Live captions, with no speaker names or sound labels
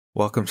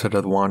Welcome to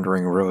the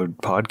Wandering Road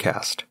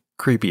podcast,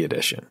 Creepy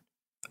Edition.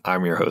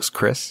 I'm your host,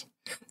 Chris,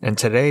 and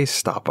today's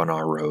stop on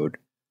our road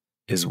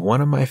is one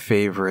of my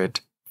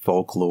favorite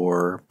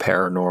folklore,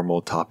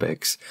 paranormal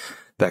topics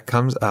that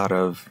comes out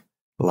of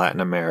Latin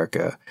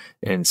America,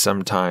 and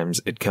sometimes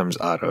it comes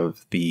out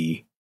of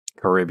the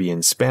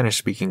Caribbean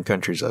Spanish-speaking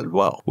countries as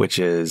well, which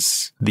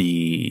is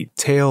the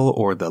tale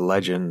or the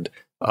legend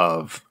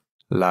of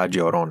La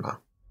Llorona.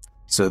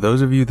 So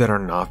those of you that are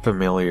not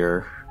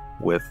familiar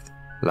with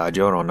La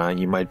Llorona,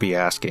 you might be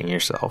asking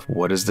yourself,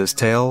 what is this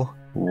tale?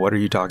 What are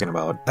you talking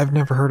about? I've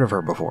never heard of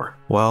her before.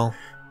 Well,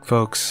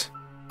 folks,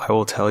 I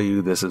will tell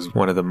you this is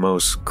one of the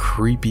most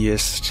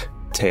creepiest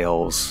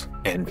tales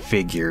and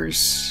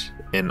figures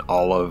in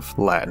all of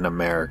Latin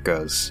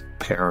America's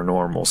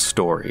paranormal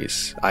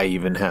stories. I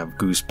even have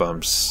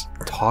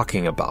goosebumps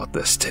talking about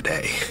this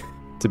today.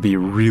 To be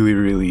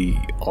really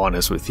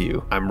honest with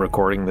you, I'm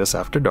recording this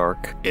after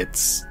dark.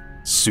 It's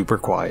super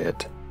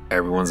quiet.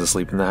 Everyone's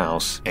asleep in the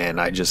house,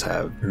 and I just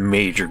have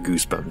major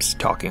goosebumps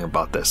talking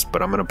about this,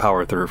 but I'm going to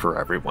power through for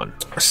everyone.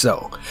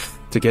 So,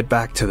 to get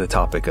back to the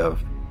topic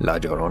of La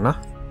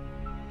Llorona.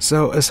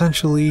 So,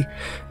 essentially,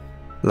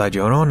 La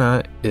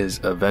Llorona is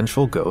a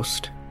vengeful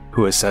ghost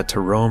who is said to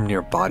roam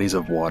near bodies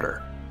of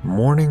water,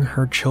 mourning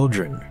her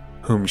children,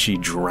 whom she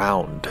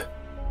drowned.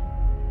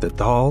 The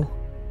tall,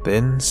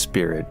 thin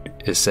spirit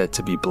is said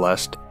to be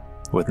blessed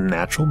with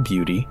natural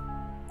beauty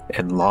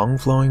and long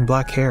flowing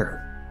black hair.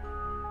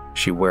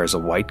 She wears a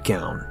white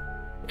gown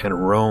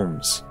and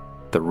roams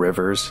the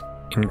rivers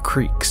and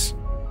creeks,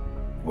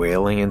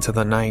 wailing into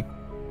the night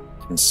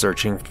and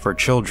searching for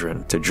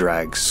children to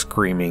drag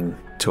screaming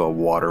to a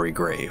watery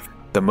grave.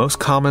 The most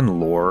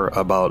common lore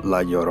about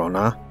La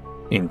Llorona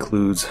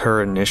includes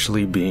her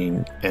initially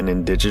being an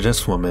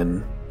indigenous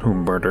woman who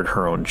murdered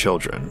her own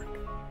children.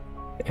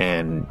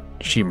 And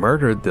she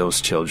murdered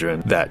those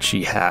children that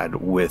she had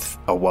with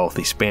a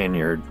wealthy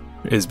Spaniard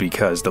is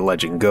because the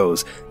legend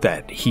goes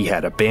that he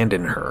had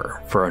abandoned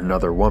her for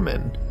another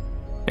woman,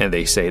 and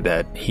they say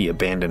that he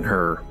abandoned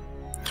her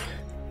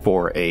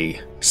for a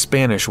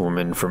Spanish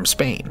woman from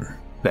Spain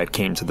that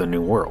came to the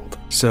New World.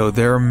 So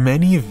there are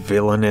many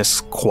villainous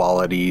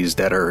qualities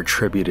that are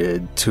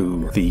attributed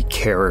to the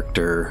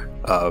character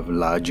of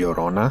La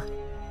Llorona,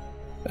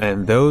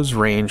 and those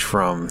range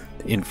from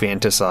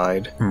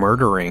infanticide,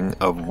 murdering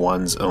of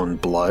one's own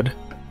blood,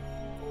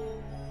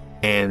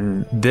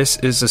 and this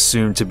is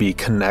assumed to be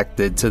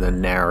connected to the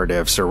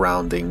narrative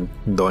surrounding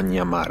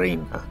Doña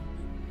Marina.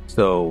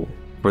 So,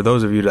 for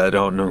those of you that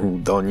don't know who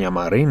Doña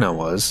Marina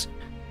was,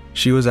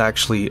 she was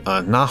actually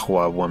a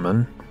Nahua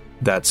woman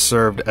that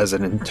served as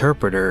an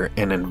interpreter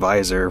and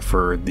advisor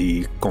for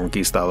the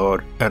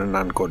conquistador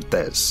Hernán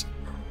Cortés.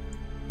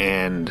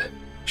 And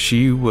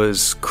she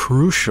was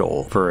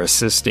crucial for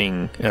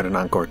assisting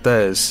Hernán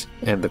Cortés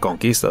and the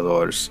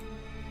conquistadors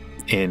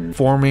in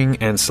forming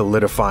and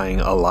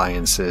solidifying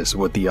alliances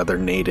with the other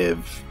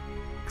native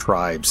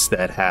tribes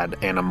that had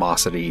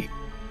animosity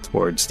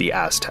towards the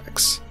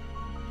Aztecs.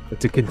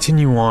 But to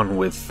continue on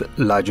with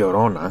La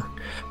Llorona,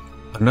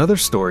 another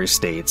story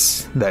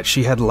states that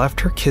she had left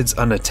her kids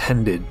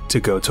unattended to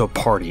go to a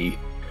party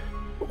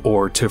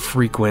or to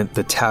frequent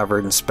the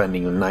tavern,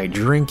 spending the night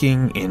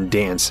drinking and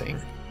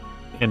dancing.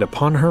 And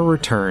upon her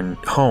return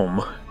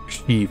home,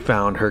 she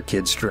found her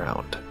kids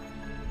drowned.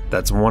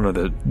 That's one of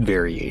the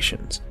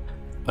variations.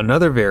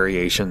 Another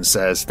variation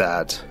says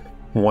that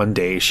one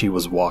day she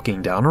was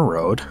walking down a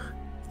road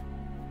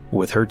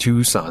with her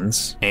two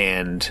sons,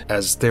 and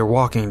as they're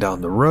walking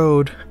down the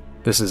road,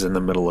 this is in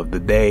the middle of the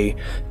day,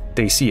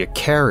 they see a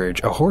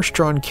carriage, a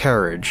horse-drawn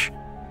carriage,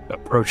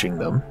 approaching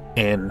them,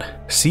 and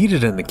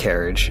seated in the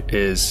carriage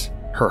is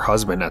her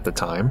husband at the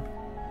time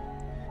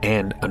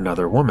and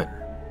another woman.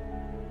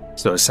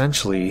 So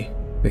essentially,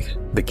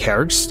 the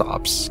carriage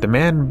stops. The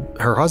man,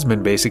 her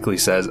husband, basically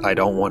says, I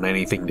don't want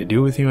anything to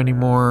do with you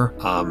anymore.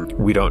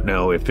 We don't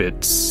know if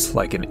it's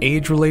like an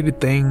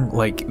age-related thing.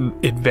 Like,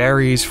 it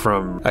varies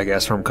from, I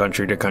guess, from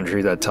country to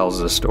country that tells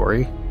the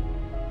story.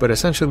 But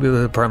essentially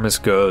the premise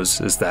goes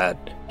is that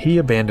he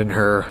abandoned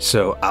her,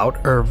 so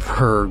out of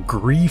her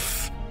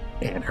grief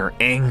and her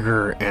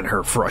anger and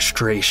her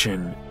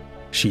frustration,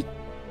 she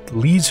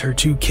leads her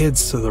two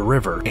kids to the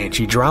river and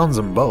she drowns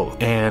them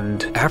both.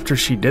 And after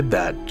she did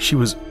that, she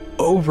was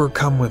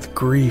overcome with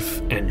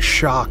grief and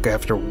shock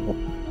after,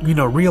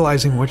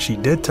 realizing what she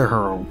did to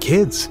her own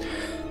kids,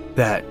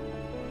 that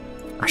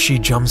she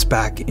jumps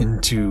back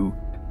into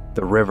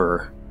the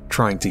river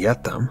trying to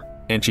get them,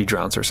 and she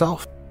drowns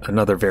herself.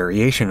 Another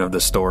variation of the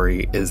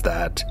story is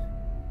that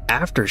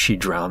after she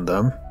drowned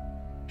them,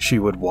 she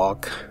would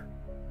walk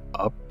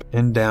up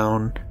and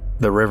down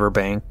the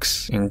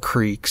riverbanks and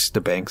creeks,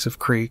 the banks of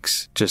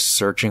creeks, just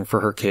searching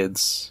for her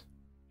kids.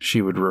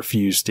 She would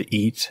refuse to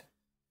eat,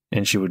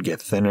 and she would get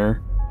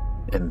thinner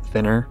and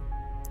thinner,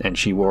 and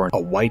she wore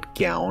a white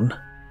gown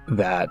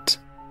that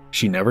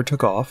she never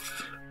took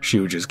off. She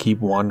would just keep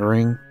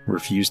wandering,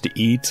 refuse to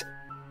eat,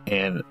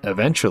 and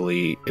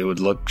eventually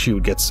she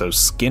would get so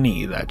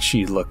skinny that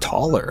she looked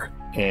taller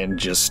and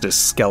just a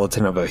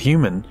skeleton of a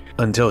human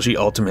until she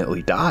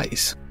ultimately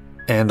dies.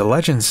 And the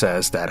legend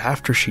says that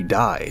after she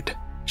died,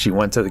 she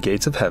went to the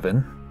gates of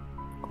heaven,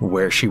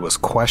 where she was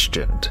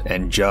questioned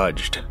and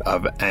judged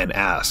and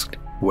asked,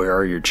 "Where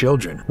are your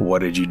children? What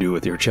did you do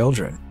with your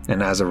children?"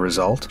 And as a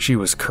result, she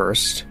was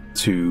cursed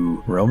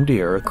to roam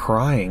the earth,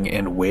 crying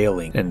and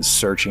wailing and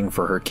searching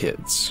for her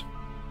kids.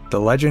 The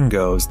legend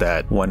goes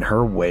that when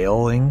her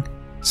wailing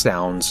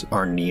sounds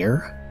are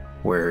near,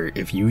 where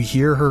if you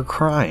hear her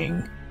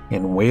crying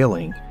and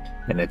wailing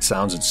and it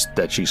sounds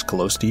that she's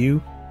close to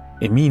you,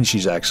 it means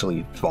she's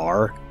actually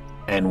far.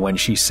 And when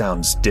she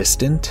sounds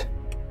distant,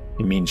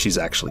 it means she's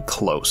actually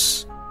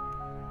close.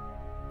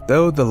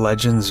 Though the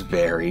legends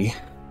vary,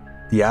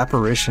 the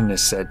apparition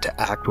is said to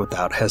act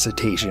without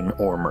hesitation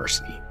or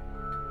mercy.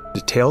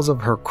 Details of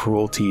her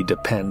cruelty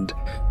depend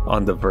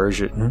on the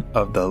version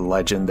of the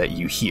legend that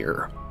you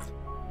hear.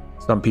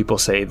 Some people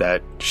say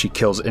that she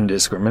kills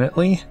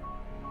indiscriminately,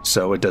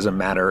 so it doesn't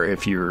matter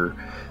if you're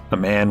a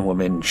man,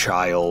 woman,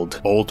 child,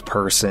 old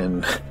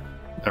person,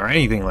 or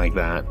anything like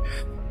that.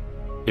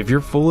 If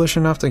you're foolish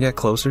enough to get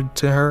closer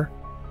to her,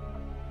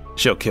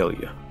 she'll kill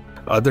you.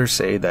 Others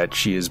say that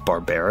she is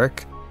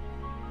barbaric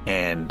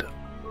and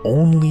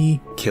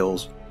only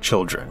kills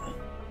children.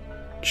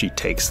 She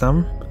takes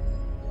them,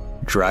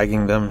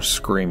 dragging them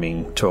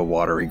screaming to a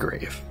watery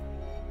grave.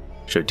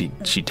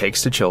 She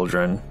takes the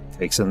children,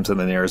 takes them to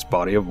the nearest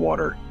body of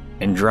water,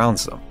 and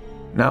drowns them.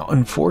 Now,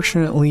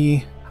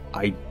 unfortunately,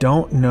 I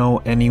don't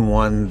know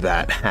anyone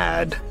that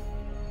had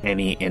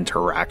any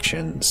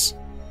interactions.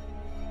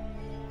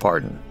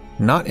 Pardon,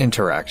 not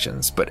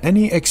interactions, but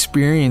any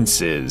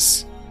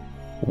experiences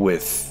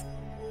with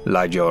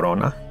La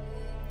Llorona.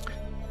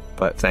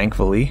 But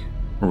thankfully,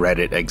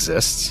 Reddit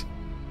exists,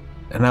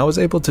 and I was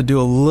able to do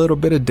a little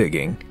bit of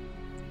digging,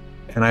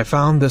 and I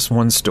found this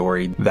one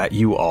story that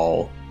you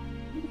all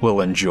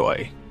will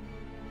enjoy.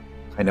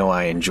 I know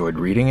I enjoyed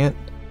reading it,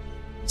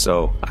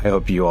 so I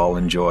hope you all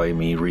enjoy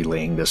me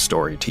relaying this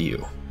story to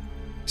you.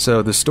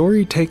 So the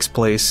story takes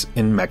place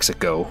in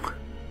Mexico,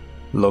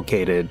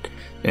 located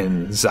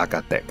in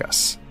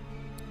Zacatecas.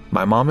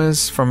 My mom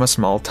is from a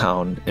small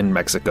town in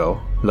Mexico,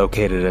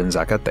 located in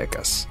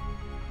Zacatecas.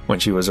 When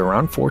she was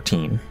around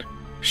 14,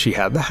 she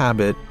had the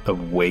habit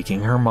of waking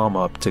her mom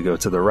up to go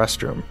to the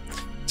restroom,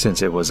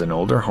 since it was an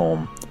older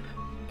home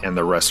and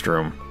the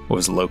restroom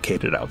was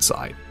located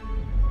outside.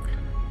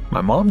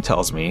 My mom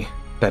tells me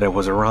that it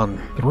was around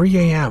 3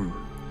 a.m.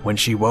 when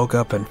she woke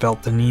up and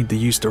felt the need to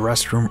use the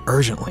restroom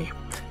urgently,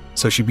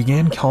 so she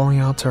began calling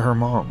out to her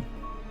mom.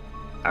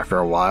 After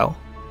a while,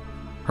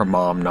 her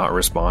mom not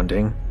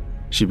responding,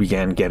 she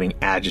began getting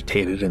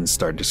agitated and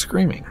started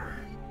screaming.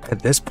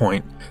 At this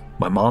point,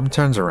 my mom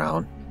turns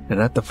around,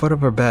 and at the foot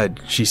of her bed,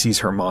 she sees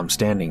her mom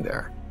standing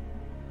there.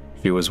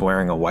 She was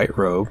wearing a white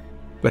robe,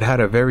 but had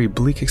a very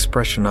bleak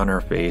expression on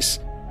her face,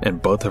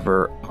 and both of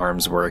her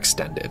arms were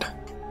extended.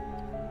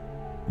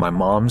 My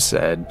mom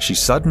said she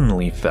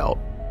suddenly felt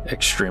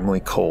extremely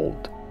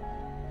cold,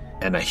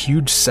 and a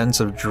huge sense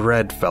of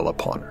dread fell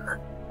upon her.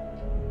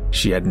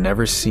 She had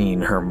never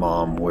seen her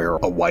mom wear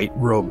a white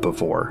robe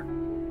before,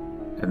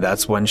 and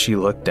that's when she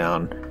looked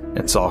down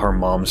and saw her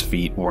mom's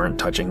feet weren't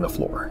touching the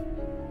floor.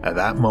 At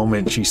that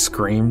moment, she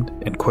screamed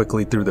and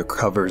quickly threw the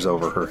covers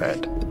over her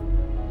head.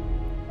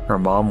 Her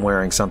mom,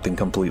 wearing something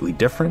completely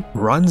different,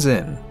 runs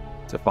in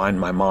to find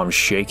my mom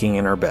shaking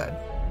in her bed.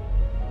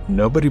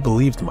 Nobody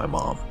believed my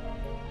mom.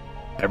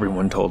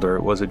 Everyone told her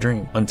it was a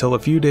dream, until a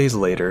few days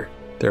later,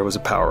 there was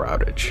a power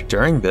outage.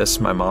 During this,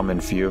 my mom and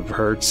a few of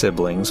her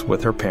siblings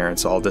with her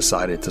parents all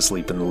decided to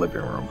sleep in the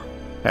living room.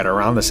 At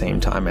around the same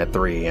time at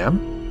 3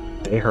 a.m.,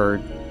 they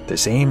heard the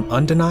same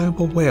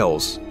undeniable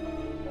wails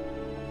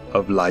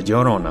of La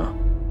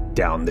Llorona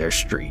down their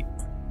street.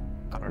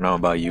 I don't know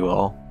about you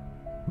all,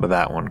 but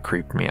that one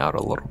creeped me out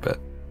a little bit.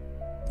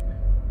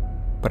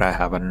 But I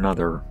have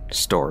another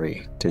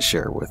story to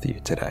share with you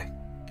today.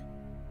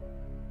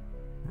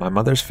 My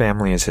mother's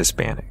family is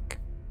Hispanic,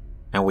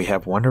 and we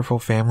have wonderful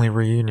family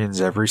reunions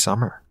every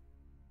summer.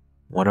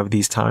 One of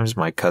these times,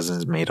 my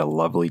cousins made a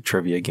lovely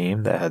trivia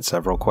game that had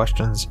several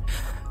questions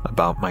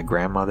about my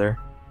grandmother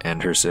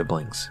and her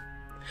siblings.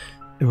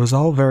 It was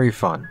all very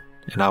fun,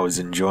 and I was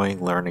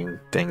enjoying learning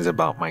things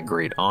about my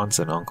great aunts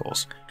and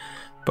uncles,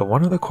 but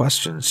one of the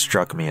questions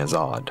struck me as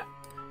odd.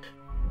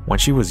 When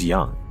she was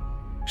young,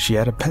 she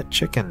had a pet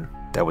chicken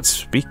that would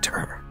speak to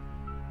her.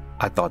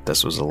 I thought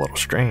this was a little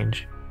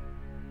strange,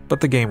 but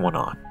the game went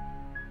on.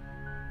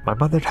 My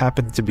mother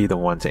happened to be the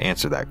one to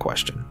answer that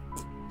question,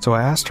 so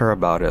I asked her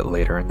about it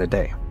later in the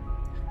day.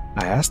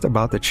 I asked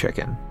about the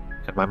chicken,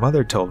 and my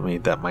mother told me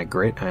that my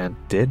great aunt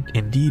did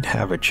indeed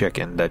have a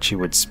chicken that she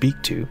would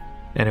speak to,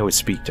 and it would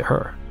speak to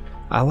her.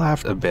 I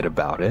laughed a bit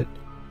about it,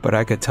 but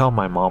I could tell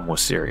my mom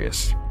was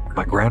serious.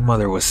 My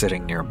grandmother was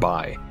sitting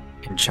nearby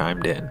and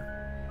chimed in.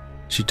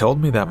 She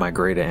told me that my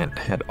great aunt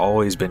had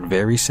always been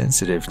very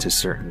sensitive to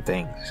certain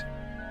things.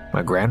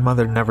 My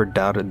grandmother never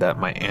doubted that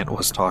my aunt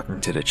was talking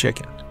to the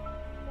chicken,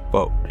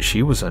 but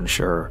she was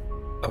unsure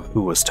of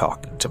who was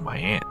talking to my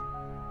aunt.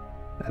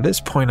 At this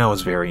point, I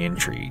was very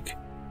intrigued.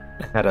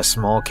 I had a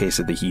small case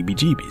of the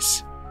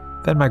heebie-jeebies.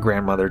 Then my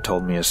grandmother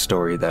told me a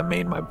story that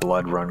made my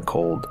blood run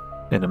cold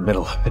in the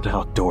middle of an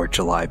outdoor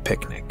July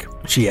picnic.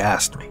 She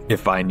asked me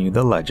if I knew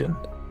the legend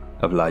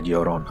of La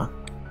Llorona.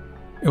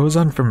 It was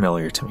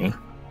unfamiliar to me,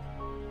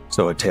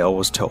 so a tale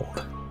was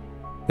told.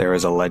 There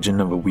is a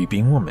legend of a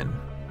weeping woman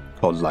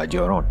called La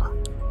Llorona.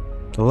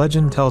 The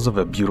legend tells of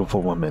a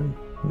beautiful woman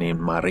named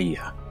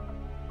Maria,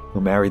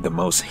 who married the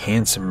most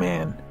handsome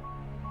man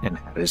and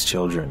had his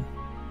children.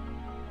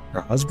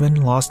 Her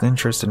husband lost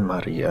interest in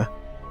Maria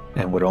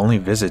and would only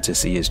visit to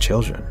see his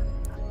children.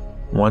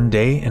 One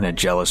day, in a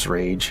jealous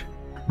rage,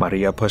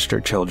 Maria pushed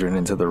her children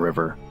into the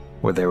river,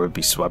 where they would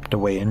be swept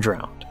away and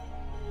drowned.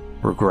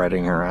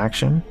 Regretting her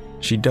action,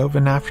 she dove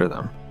in after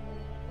them,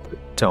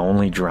 to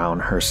only drown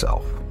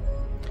herself.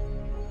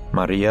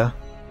 Maria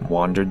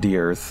wandered the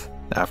earth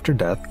after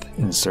death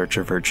in search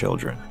of her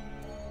children.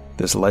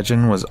 This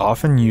legend was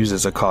often used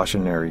as a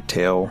cautionary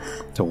tale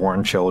to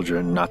warn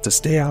children not to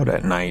stay out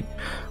at night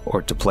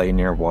or to play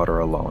near water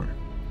alone.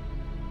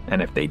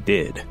 And if they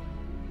did,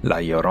 La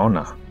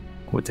Llorona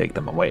would take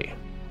them away.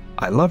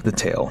 I loved the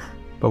tale,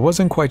 but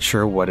wasn't quite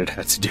sure what it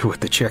had to do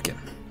with the chicken.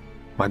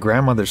 My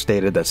grandmother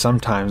stated that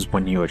sometimes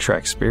when you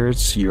attract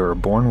spirits, you are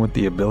born with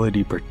the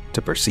ability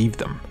to perceive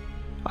them.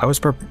 I was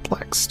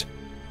perplexed,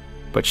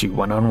 but she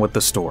went on with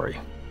the story.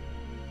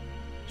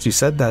 She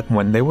said that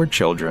when they were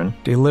children,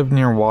 they lived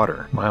near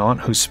water. My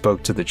aunt who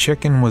spoke to the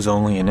chicken was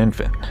only an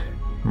infant.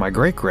 My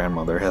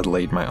great-grandmother had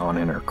laid my aunt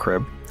in her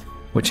crib,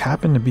 which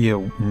happened to be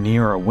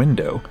near a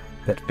window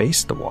that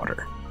faced the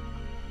water.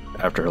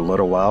 After a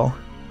little while,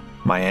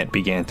 my aunt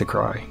began to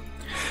cry.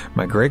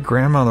 My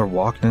great-grandmother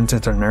walked into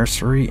the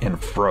nursery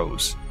and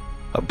froze.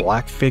 A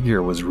black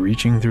figure was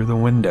reaching through the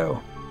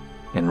window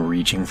and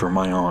reaching for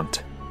my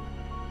aunt.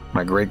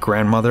 My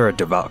great-grandmother, a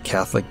devout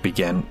Catholic,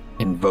 began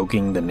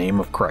invoking the name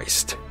of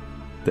Christ.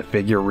 The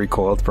figure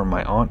recoiled from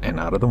my aunt and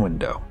out of the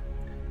window.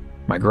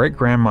 My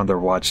great-grandmother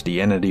watched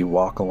the entity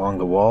walk along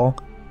the wall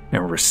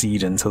and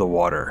recede into the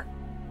water.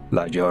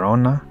 La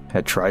Llorona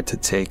had tried to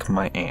take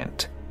my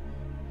aunt.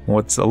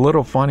 What's a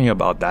little funny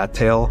about that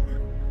tale,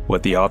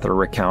 what the author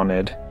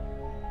recounted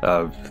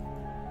of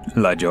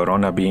La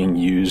Llorona being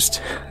used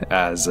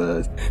as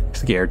a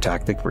scare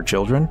tactic for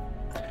children.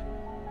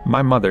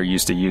 My mother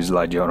used to use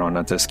La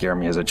Llorona to scare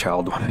me as a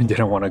child when I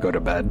didn't want to go to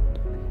bed.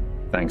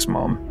 Thanks,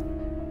 Mom.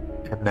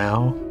 And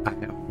now, I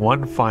have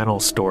one final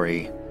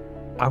story.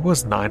 I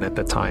was 9 at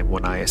the time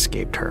when I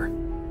escaped her.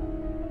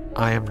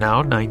 I am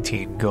now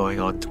 19, going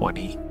on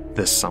 20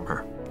 this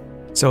summer.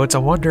 So it's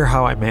a wonder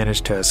how I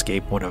managed to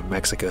escape one of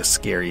Mexico's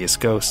scariest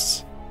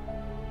ghosts.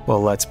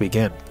 Well, let's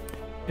begin.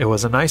 It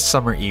was a nice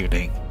summer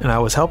evening, and I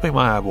was helping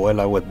my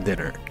abuela with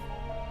dinner.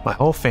 My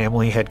whole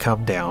family had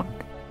come down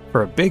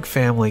for a big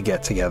family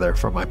get-together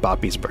for my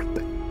papi's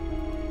birthday.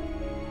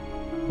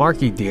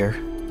 Marky, dear,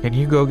 can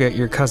you go get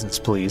your cousins,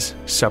 please?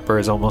 Supper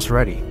is almost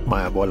ready,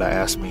 my abuela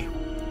asked me.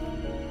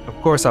 Of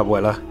course,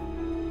 abuela.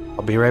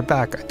 I'll be right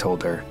back, I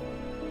told her.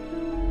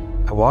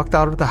 I walked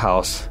out of the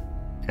house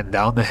and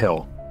down the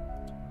hill.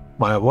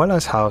 My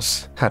abuela's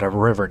house had a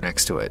river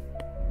next to it,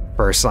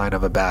 first sign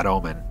of a bad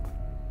omen.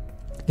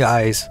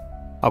 Guys,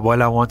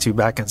 abuela wants you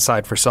back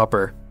inside for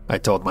supper, I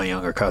told my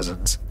younger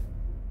cousins.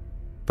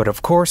 But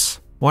of course,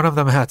 one of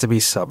them had to be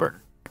stubborn.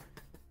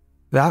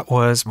 That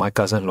was my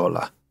cousin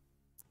Lola.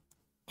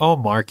 Oh,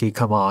 Marky,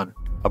 come on.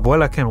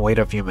 Abuela can wait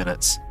a few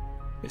minutes.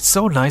 It's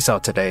so nice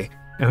out today,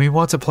 and we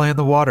want to play in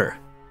the water,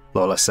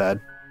 Lola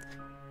said.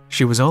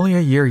 She was only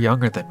a year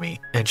younger than me,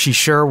 and she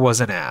sure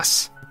was an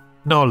ass.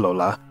 No,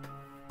 Lola.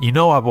 You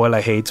know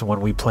Abuela hates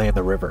when we play in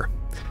the river.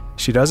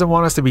 She doesn't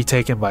want us to be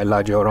taken by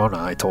La Llorona,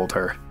 I told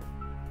her.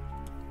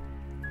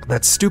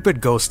 That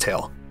stupid ghost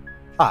tale.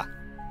 Ha,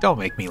 don't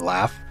make me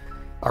laugh.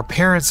 Our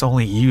parents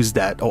only used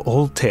that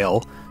old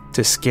tale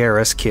to scare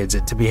us kids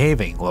into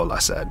behaving,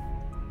 Lola said.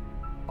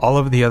 All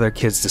of the other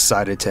kids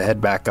decided to head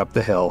back up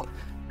the hill,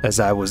 as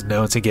I was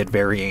known to get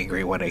very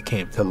angry when it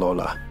came to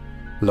Lola.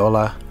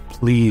 Lola,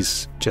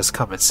 please just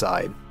come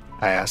inside,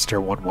 I asked her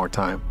one more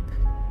time.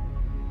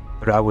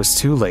 But I was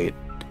too late,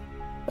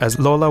 as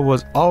Lola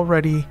was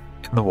already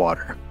in the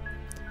water.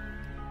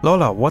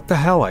 Lola, what the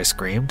hell? I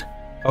screamed.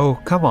 Oh,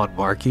 come on,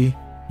 Marky.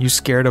 You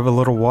scared of a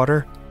little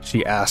water?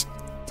 She asked,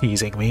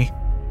 teasing me.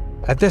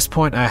 At this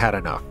point, I had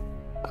enough.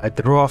 I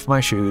threw off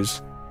my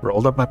shoes,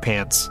 rolled up my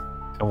pants,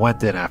 and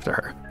went in after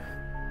her.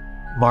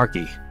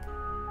 Marky,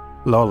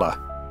 Lola,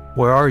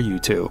 where are you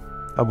two?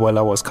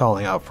 Abuela was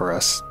calling out for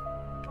us.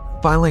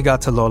 Finally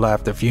got to Lola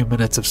after a few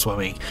minutes of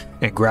swimming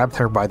and grabbed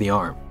her by the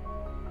arm.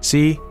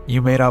 See,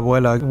 you made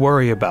Abuela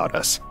worry about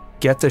us.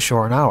 Get to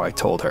shore now, I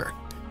told her.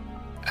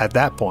 At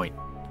that point,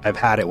 I've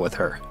had it with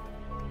her.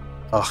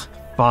 Ugh,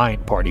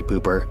 fine, party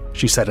pooper,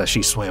 she said as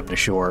she swam to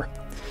shore.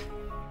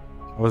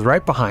 I was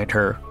right behind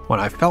her when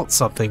I felt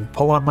something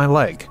pull on my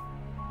leg.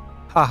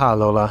 Haha,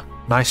 Lola,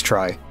 nice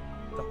try.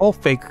 The whole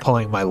fake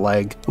pulling my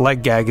leg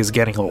gag is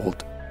getting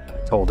old,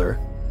 I told her.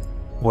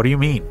 What do you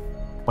mean?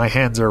 My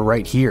hands are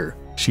right here,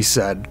 she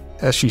said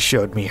as she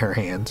showed me her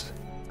hands.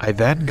 I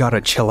then got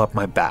a chill up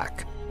my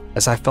back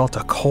as I felt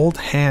a cold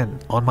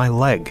hand on my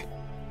leg.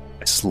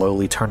 I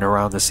slowly turned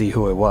around to see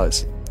who it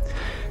was.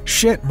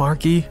 "Shit,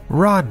 Marky,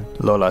 run,"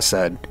 Lola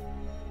said.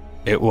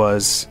 It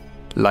was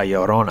La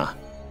Llorona.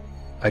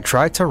 I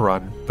tried to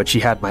run, but she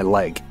had my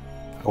leg.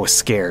 I was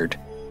scared.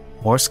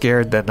 More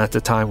scared than at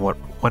the time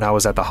when I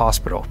was at the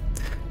hospital.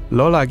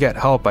 "Lola, get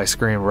help," I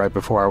screamed right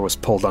before I was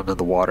pulled under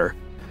the water.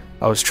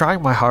 I was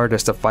trying my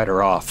hardest to fight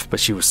her off, but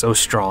she was so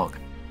strong.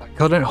 I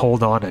couldn't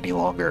hold on any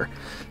longer.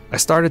 I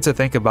started to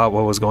think about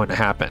what was going to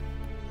happen.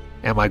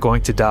 Am I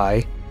going to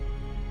die?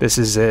 This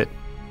is it.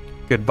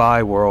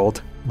 Goodbye,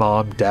 world.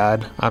 Mom,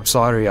 Dad, I'm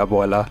sorry,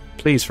 Abuela.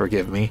 Please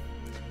forgive me.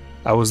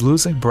 I was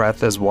losing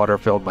breath as water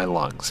filled my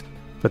lungs,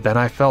 but then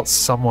I felt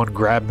someone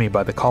grab me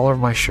by the collar of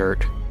my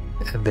shirt,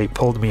 and they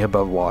pulled me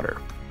above water.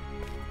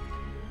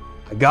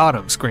 "I got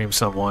him," screamed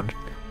someone.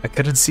 I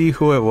couldn't see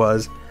who it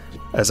was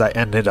as I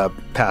ended up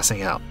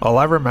passing out. All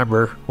I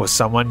remember was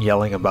someone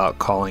yelling about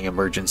calling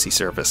emergency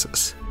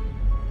services.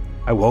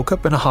 I woke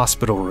up in a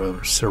hospital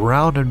room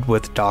surrounded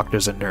with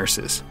doctors and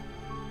nurses.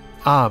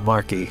 "Ah,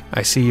 Marky,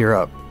 I see you're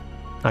up.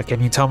 Now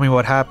can you tell me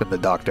what happened?" the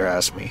doctor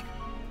asked me.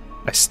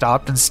 I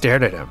stopped and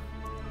stared at him.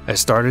 I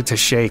started to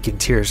shake and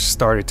tears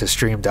started to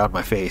stream down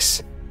my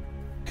face.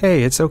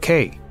 "Hey, it's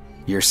okay.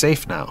 You're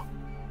safe now,"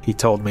 he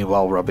told me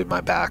while rubbing my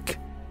back.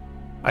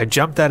 I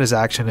jumped at his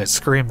action and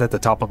screamed at the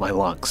top of my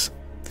lungs.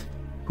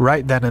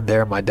 Right then and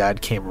there, my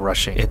dad came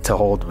rushing in to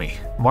hold me.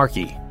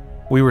 "Marky,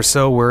 we were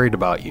so worried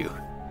about you.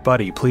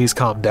 Buddy, please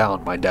calm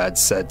down," my dad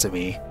said to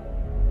me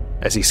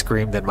as he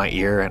screamed in my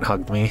ear and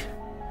hugged me.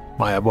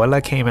 My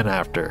abuela came in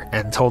after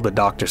and told the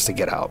doctors to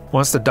get out.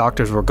 Once the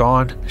doctors were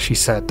gone, she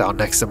sat down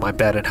next to my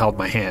bed and held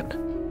my hand.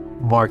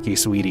 "Marky,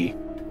 sweetie,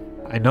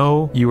 I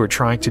know you were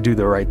trying to do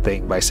the right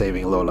thing by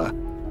saving Lola,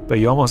 but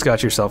you almost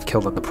got yourself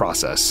killed in the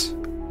process.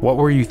 What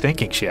were you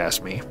thinking?" she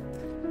asked me.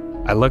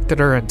 I looked at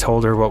her and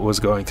told her what was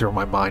going through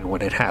my mind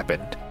when it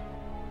happened.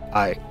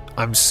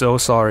 I'm so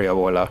sorry,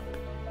 abuela.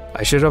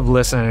 I should have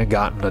listened and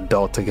gotten an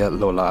adult to get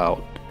Lola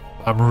out.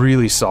 I'm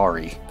really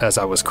sorry," as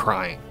I was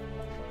crying.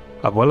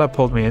 Abuela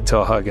pulled me into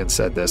a hug and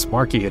said this,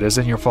 "Marky, it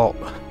isn't your fault.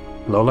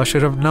 Lola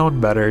should have known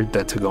better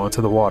than to go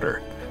into the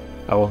water.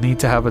 I will need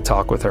to have a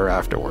talk with her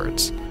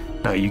afterwards.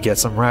 Now you get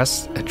some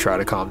rest and try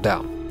to calm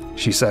down,"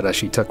 she said as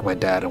she took my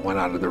dad and went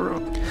out of the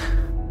room.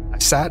 I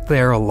sat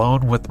there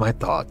alone with my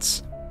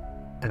thoughts,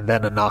 and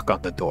then a knock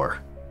on the door.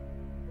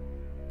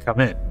 "Come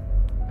in,"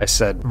 I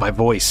said, my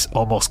voice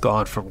almost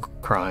gone from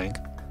crying.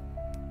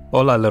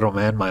 "Hola, little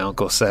man," my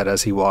uncle said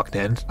as he walked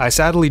in. I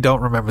sadly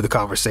don't remember the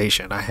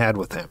conversation I had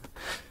with him,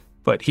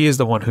 but he is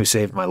the one who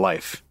saved my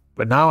life.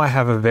 But now I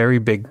have a very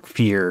big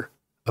fear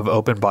of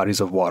open bodies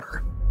of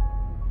water,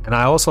 and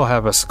I also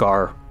have a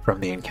scar from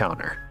the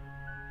encounter.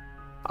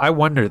 I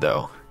wonder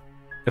though,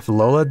 if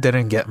Lola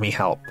didn't get me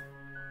help,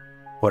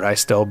 would I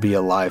still be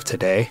alive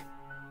today?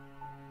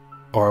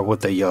 Or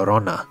would the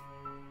Llorona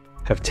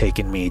have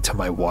taken me to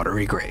my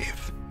watery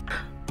grave?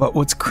 But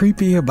what's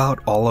creepy about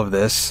all of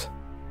this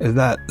is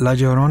that La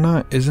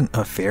Llorona isn't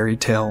a fairy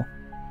tale.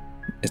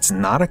 It's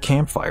not a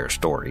campfire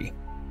story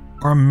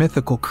or a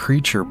mythical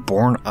creature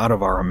born out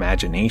of our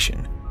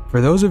imagination.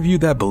 For those of you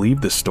that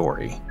believe the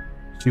story,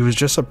 she was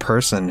just a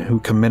person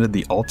who committed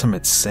the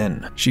ultimate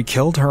sin. She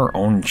killed her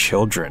own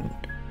children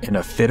in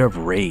a fit of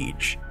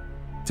rage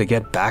to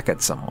get back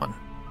at someone.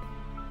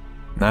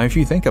 Now if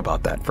you think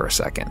about that for a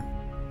second,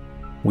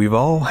 we've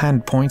all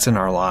had points in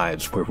our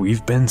lives where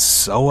we've been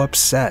so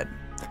upset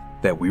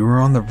that we were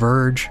on the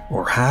verge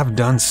or have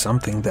done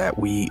something that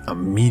we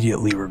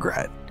immediately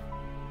regret.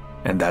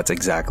 And that's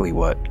exactly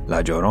what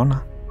La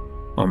Llorona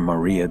or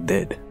Maria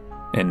did.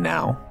 And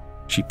now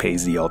she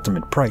pays the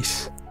ultimate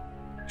price.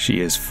 She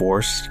is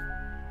forced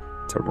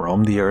to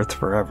roam the earth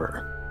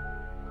forever,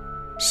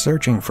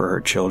 searching for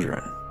her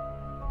children.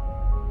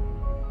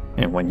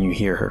 And when you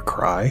hear her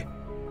cry,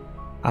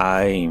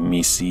 "Ay,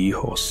 mis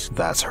hijos,"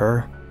 that's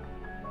her.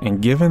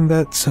 And given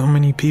that so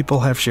many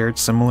people have shared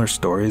similar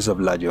stories of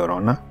La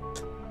Llorona,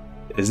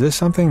 is this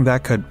something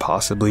that could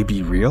possibly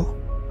be real?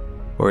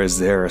 Or is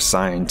there a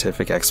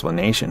scientific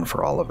explanation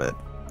for all of it?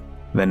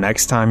 The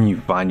next time you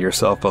find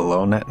yourself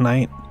alone at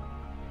night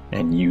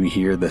and you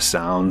hear the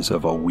sounds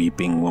of a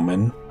weeping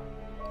woman,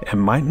 it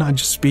might not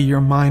just be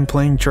your mind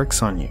playing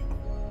tricks on you.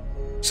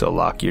 So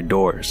lock your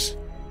doors,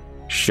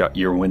 shut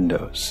your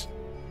windows,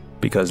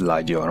 because La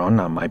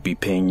Llorona might be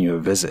paying you a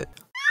visit.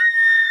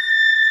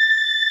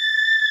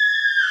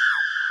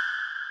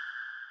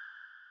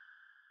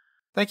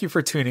 Thank you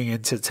for tuning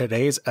in to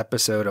today's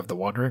episode of The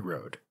Wandering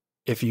Road.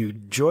 If you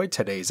enjoyed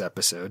today's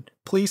episode,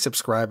 please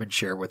subscribe and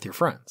share with your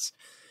friends.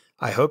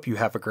 I hope you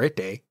have a great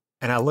day,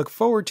 and I look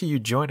forward to you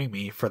joining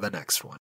me for the next one.